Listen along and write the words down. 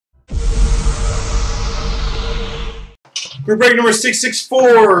Group break number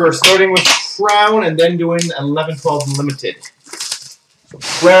 664, starting with Crown and then doing 11-12 Limited. So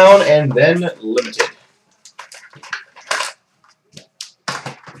Crown and then Limited.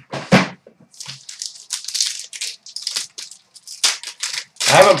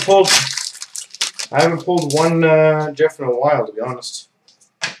 I haven't pulled one Jeff in a while, to be honest.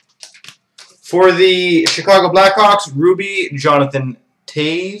 For the Chicago Blackhawks, Ruby, Jonathan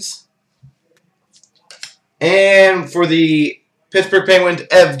Toews. And for the Pittsburgh Penguins,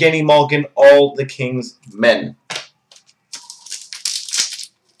 Evgeny Malkin, all the Kings men.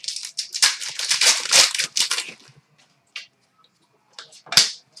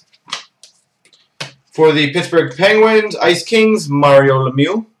 For the Pittsburgh Penguins, Ice Kings, Mario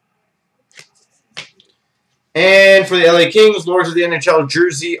Lemieux. And for the LA Kings, Lords of the NHL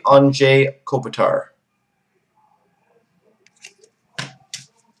jersey, Anze Kopitar.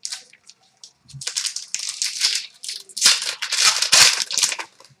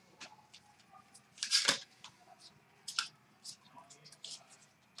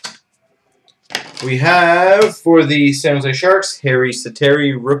 We have, for the San Jose Sharks, Harry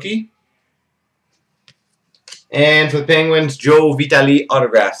Sateri, rookie. And for the Penguins, Joe Vitale,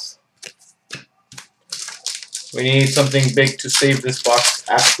 autograph. We need something big to save this box,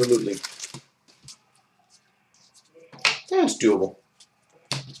 absolutely. That's doable.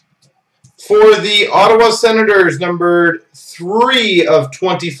 For the Ottawa Senators, numbered 3 of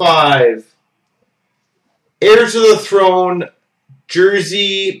 25. Heirs to the Throne,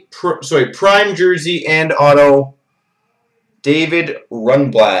 jersey, prime jersey and auto, David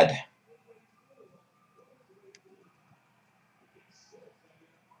Rundblad.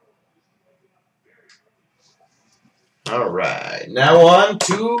 All right, now on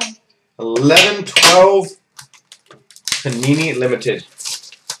to 11-12 Panini Limited.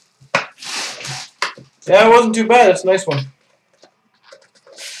 Yeah, it wasn't too bad. That's a nice one.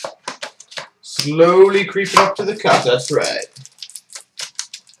 Slowly creeping up to the cup. That's right.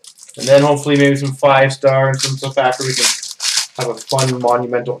 And then hopefully maybe some 5-star and some stuff after we can have a fun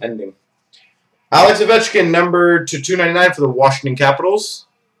monumental ending. Alex Ovechkin, numbered to 299 for the Washington Capitals.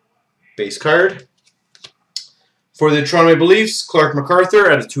 Base card. For the Toronto Maple Leafs, Clark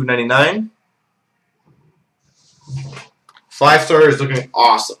MacArthur at a 299. 5-star is looking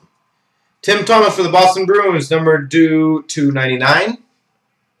awesome. Tim Thomas for the Boston Bruins, numbered to 299.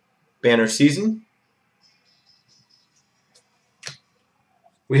 Banner season.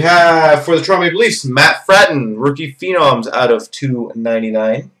 We have, for the Toronto Maple Leafs, Matt Fratton, rookie phenoms out of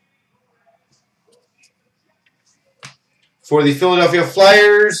 299. For the Philadelphia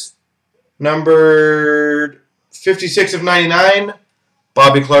Flyers, numbered 56 of 99,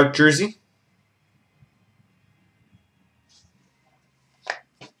 Bobby Clark jersey.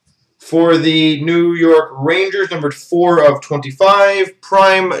 For the New York Rangers, numbered 4 of 25,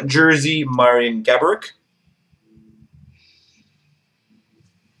 prime jersey, Marian Gaborik.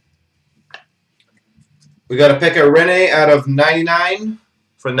 We got a Pekka Rinne out of 99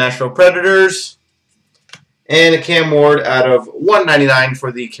 for the Nashville Predators. And a Cam Ward out of 199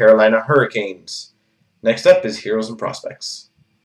 for the Carolina Hurricanes. Next up is Heroes and Prospects.